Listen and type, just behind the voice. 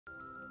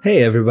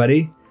Hey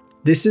everybody,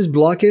 this is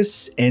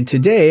Blockus, and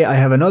today I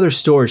have another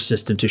storage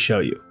system to show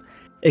you.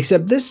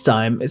 Except this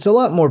time, it's a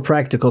lot more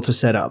practical to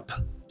set up.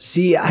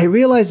 See, I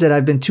realize that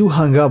I've been too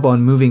hung up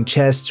on moving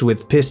chests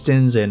with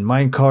pistons and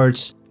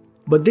minecarts,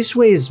 but this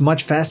way is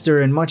much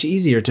faster and much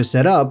easier to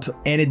set up,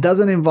 and it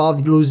doesn't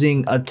involve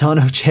losing a ton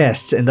of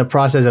chests in the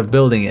process of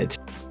building it.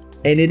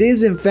 And it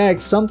is in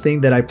fact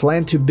something that I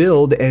plan to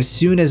build as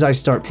soon as I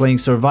start playing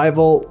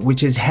survival,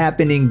 which is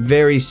happening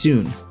very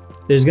soon.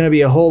 There's gonna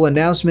be a whole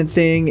announcement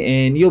thing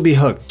and you'll be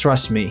hooked,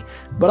 trust me,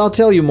 but I'll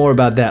tell you more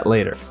about that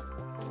later.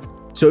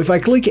 So if I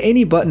click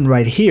any button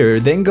right here,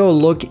 then go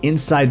look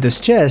inside this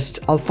chest,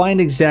 I'll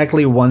find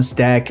exactly one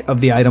stack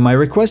of the item I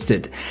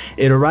requested.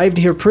 It arrived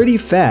here pretty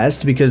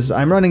fast because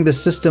I'm running the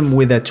system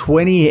with a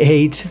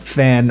 28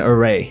 fan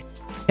array.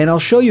 And I'll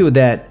show you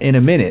that in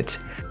a minute.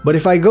 But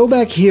if I go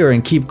back here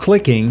and keep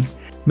clicking,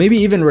 maybe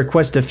even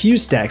request a few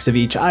stacks of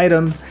each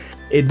item,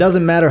 it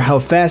doesn't matter how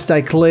fast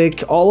I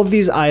click, all of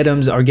these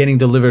items are getting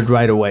delivered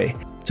right away.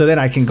 So then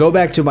I can go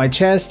back to my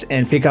chest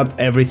and pick up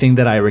everything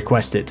that I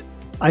requested.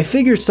 I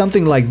figured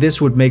something like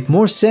this would make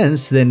more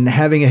sense than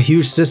having a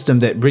huge system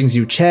that brings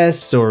you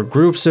chests or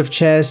groups of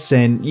chests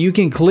and you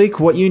can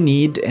click what you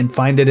need and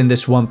find it in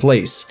this one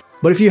place.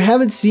 But if you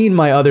haven't seen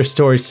my other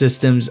storage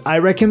systems, I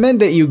recommend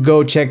that you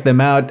go check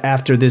them out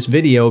after this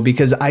video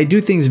because I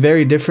do things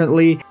very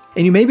differently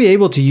and you may be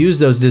able to use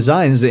those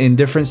designs in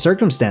different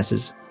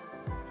circumstances.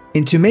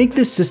 And to make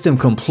this system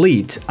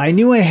complete, I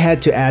knew I had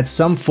to add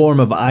some form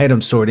of item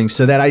sorting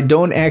so that I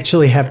don't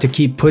actually have to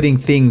keep putting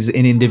things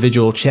in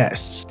individual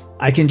chests.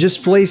 I can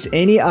just place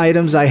any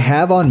items I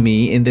have on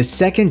me in the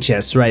second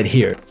chest right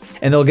here,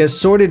 and they'll get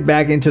sorted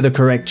back into the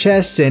correct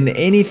chests, and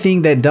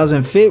anything that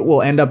doesn't fit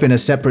will end up in a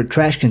separate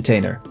trash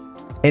container.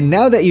 And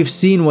now that you've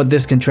seen what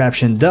this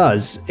contraption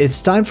does,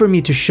 it's time for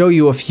me to show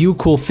you a few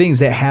cool things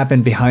that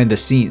happen behind the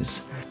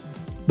scenes.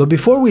 But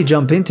before we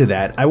jump into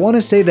that, I want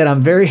to say that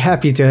I'm very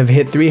happy to have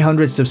hit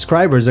 300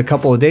 subscribers a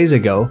couple of days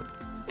ago.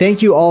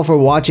 Thank you all for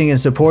watching and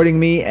supporting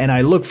me, and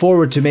I look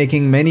forward to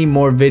making many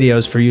more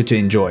videos for you to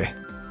enjoy.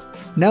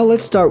 Now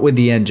let's start with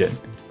the engine.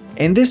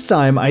 And this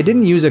time I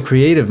didn't use a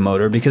creative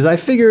motor because I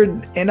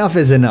figured enough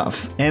is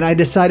enough, and I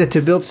decided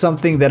to build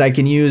something that I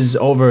can use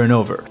over and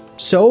over.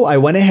 So I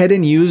went ahead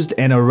and used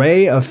an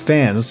array of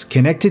fans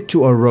connected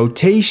to a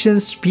rotation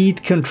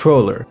speed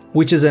controller,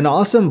 which is an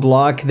awesome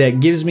block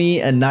that gives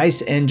me a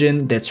nice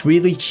engine that's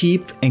really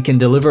cheap and can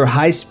deliver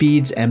high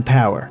speeds and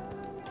power.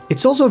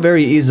 It's also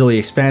very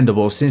easily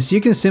expandable since you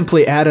can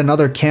simply add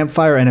another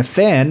campfire and a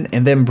fan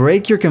and then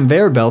break your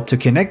conveyor belt to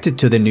connect it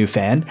to the new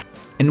fan.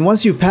 And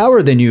once you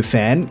power the new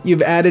fan,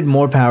 you've added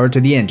more power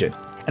to the engine.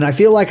 And I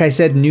feel like I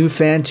said new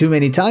fan too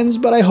many times,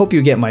 but I hope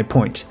you get my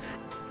point.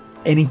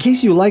 And in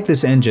case you like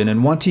this engine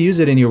and want to use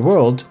it in your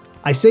world,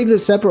 I saved it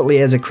separately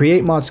as a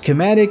create mod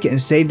schematic and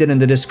saved it in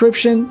the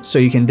description so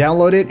you can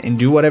download it and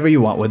do whatever you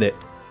want with it.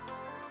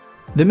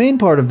 The main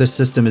part of this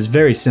system is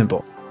very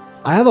simple.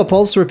 I have a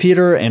pulse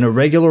repeater and a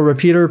regular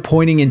repeater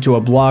pointing into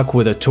a block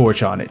with a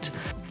torch on it.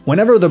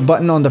 Whenever the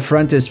button on the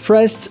front is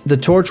pressed, the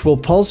torch will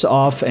pulse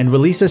off and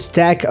release a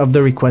stack of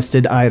the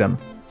requested item.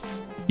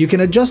 You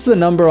can adjust the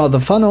number of the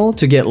funnel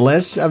to get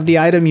less of the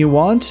item you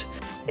want,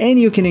 and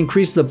you can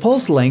increase the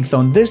pulse length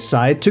on this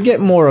side to get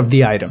more of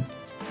the item.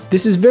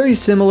 This is very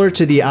similar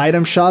to the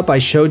item shop I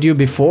showed you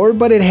before,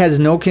 but it has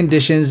no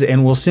conditions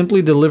and will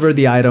simply deliver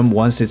the item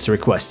once it's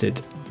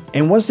requested.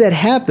 And once that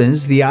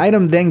happens, the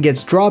item then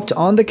gets dropped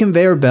on the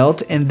conveyor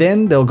belt and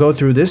then they'll go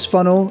through this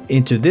funnel,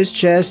 into this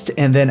chest,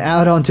 and then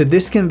out onto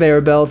this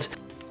conveyor belt,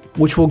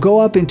 which will go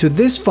up into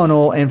this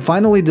funnel and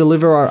finally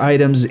deliver our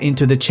items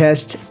into the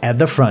chest at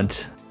the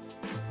front.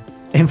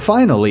 And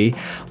finally,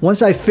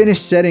 once I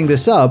finished setting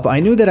this up, I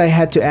knew that I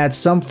had to add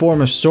some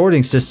form of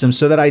sorting system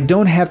so that I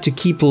don't have to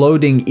keep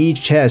loading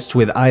each chest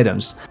with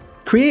items.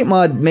 Create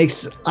mod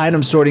makes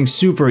item sorting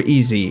super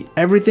easy.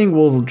 Everything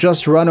will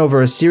just run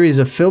over a series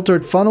of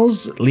filtered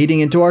funnels leading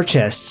into our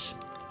chests.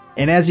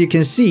 And as you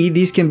can see,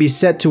 these can be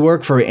set to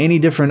work for any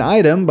different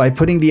item by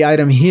putting the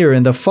item here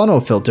in the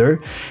funnel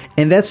filter,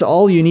 and that's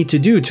all you need to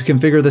do to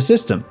configure the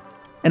system.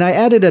 And I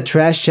added a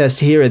trash chest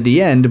here at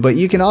the end, but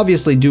you can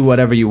obviously do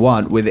whatever you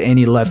want with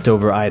any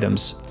leftover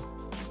items.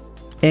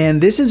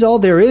 And this is all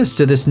there is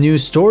to this new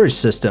storage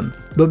system.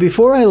 But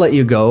before I let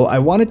you go, I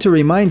wanted to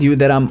remind you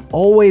that I'm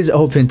always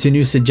open to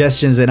new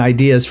suggestions and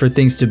ideas for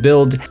things to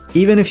build.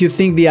 Even if you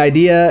think the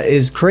idea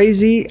is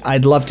crazy,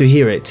 I'd love to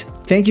hear it.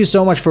 Thank you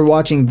so much for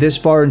watching this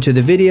far into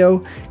the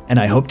video, and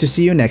I hope to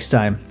see you next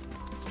time.